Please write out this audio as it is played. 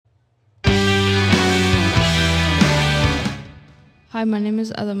Hi, my name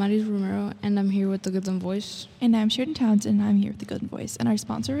is Adamaris Romero, and I'm here with the Goodland Voice. And I'm Sheridan Townsend, and I'm here with the Golden Voice. And our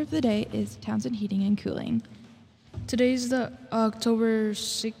sponsor of the day is Townsend Heating and Cooling. Today's the October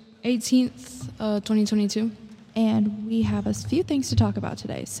 18th, 2022. And we have a few things to talk about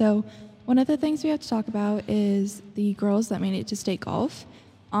today. So one of the things we have to talk about is the girls that made it to state golf.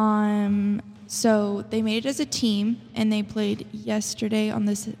 So they made it as a team, and they played yesterday on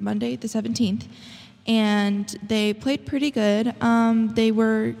this Monday, the 17th. And they played pretty good. They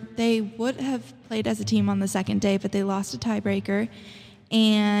would have played as a team on the second day, but they lost a tiebreaker.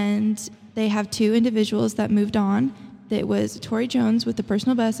 And they have two individuals that moved on. That was Tori Jones with the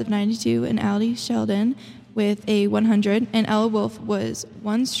personal best of 92 and Allie Sheldon with a 100. And Ella Wolf was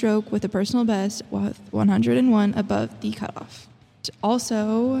one stroke with a personal best with 101 above the cutoff.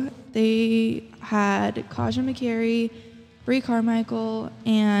 Also, they had Kaja McCary, Bree Carmichael,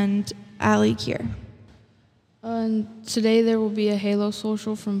 and Allie Kier. Today there will be a Halo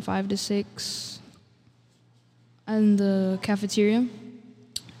social from 5 to 6 in the cafeteria.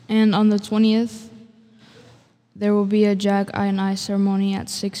 And on the 20th, there will be a JAG I&I ceremony at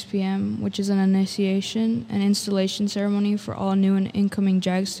 6 p.m., which is an initiation and installation ceremony for all new and incoming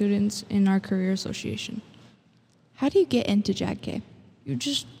JAG students in our career association. How do you get into JAG-K? You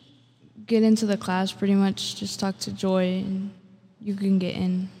just get into the class pretty much, just talk to Joy, and you can get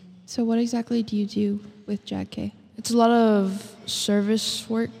in. So what exactly do you do with JAG-K? It's a lot of service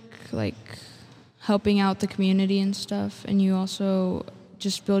work, like helping out the community and stuff, and you also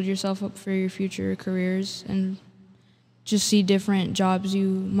just build yourself up for your future careers and just see different jobs you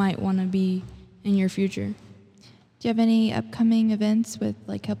might want to be in your future. Do you have any upcoming events with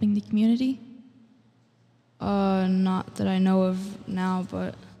like helping the community? Not that I know of now,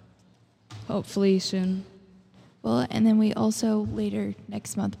 but hopefully soon. Well, and then we also later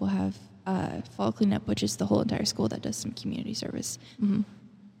next month will have fall cleanup, which is the whole entire school that does some community service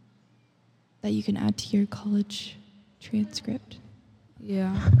that you can add to your college transcript.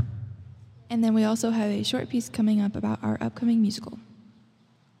 Yeah. And then we also have a short piece coming up about our upcoming musical.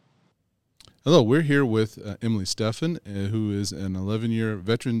 Hello, we're here with Emily Stefan, who is an 11-year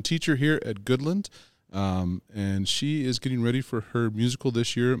veteran teacher here at Goodland, and she is getting ready for her musical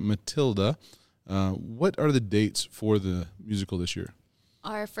this year, Matilda. What are the dates for the musical this year?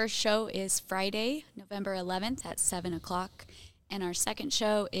 Our first show is Friday, November 11th at 7 o'clock, and our second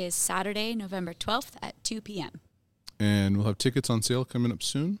show is Saturday, November 12th at 2 p.m. And we'll have tickets on sale coming up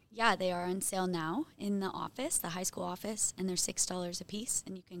soon? Yeah, they are on sale now in the office, the high school office, and they're $6 a piece,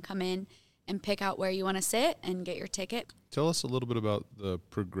 and you can come in and pick out where you want to sit and get your ticket. Tell us a little bit about the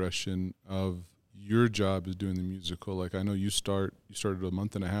progression of your job as doing the musical. Like, I know you started a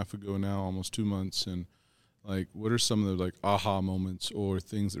month and a half ago now, almost 2 months, and like, what are some of the like aha moments or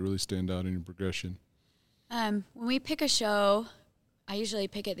things that really stand out in your progression? When we pick a show, I usually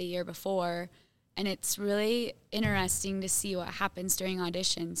pick it the year before, and it's really interesting to see what happens during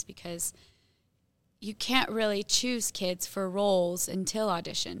auditions because you can't really choose kids for roles until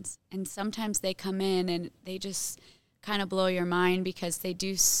auditions. And sometimes they come in and they just kind of blow your mind because they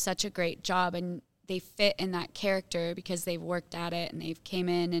do such a great job and they fit in that character because they've worked at it and they've came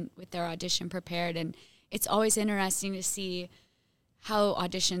in and with their audition prepared. And it's always interesting to see how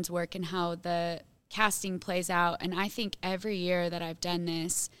auditions work and how the casting plays out. And I think every year that I've done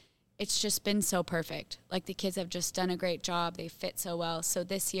this, it's just been so perfect. Like, the kids have just done a great job. They fit so well. So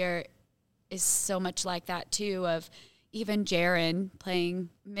this year is so much like that, too, of even Jaron playing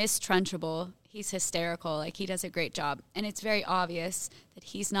Miss Trunchbull. He's hysterical. Like, he does a great job. And it's very obvious that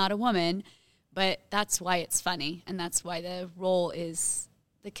he's not a woman, but that's why it's funny. And that's why the role is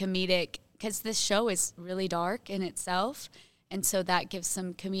the comedic, because this show is really dark in itself. And so that gives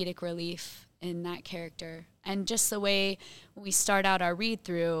some comedic relief in that character. And just the way when we start out our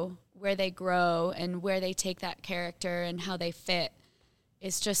read-through, where they grow and where they take that character and how they fit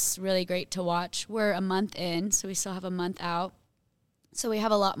is just really great to watch. We're a month in, so we still have a month out. So we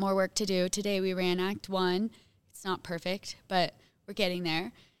have a lot more work to do. Today we ran Act 1. It's not perfect, but we're getting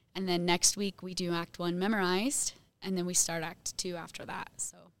there. And then next week we do Act 1 memorized, and then we start Act 2 after that.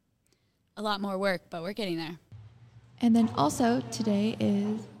 So a lot more work, but we're getting there. And then also today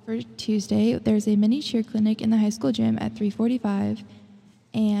is, for Tuesday, there's a mini cheer clinic in the high school gym at 3:45.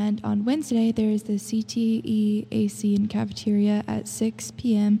 And on Wednesday, there is the CTE AC in cafeteria at 6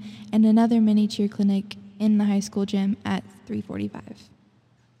 p.m. and another mini cheer clinic in the high school gym at 3:45.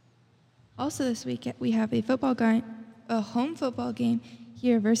 Also this week, we have a home football game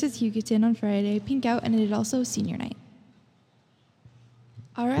here versus Hugoton on Friday, pink out, and it is also senior night.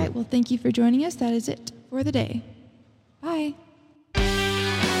 All right, well, thank you for joining us. That is it for the day. Bye.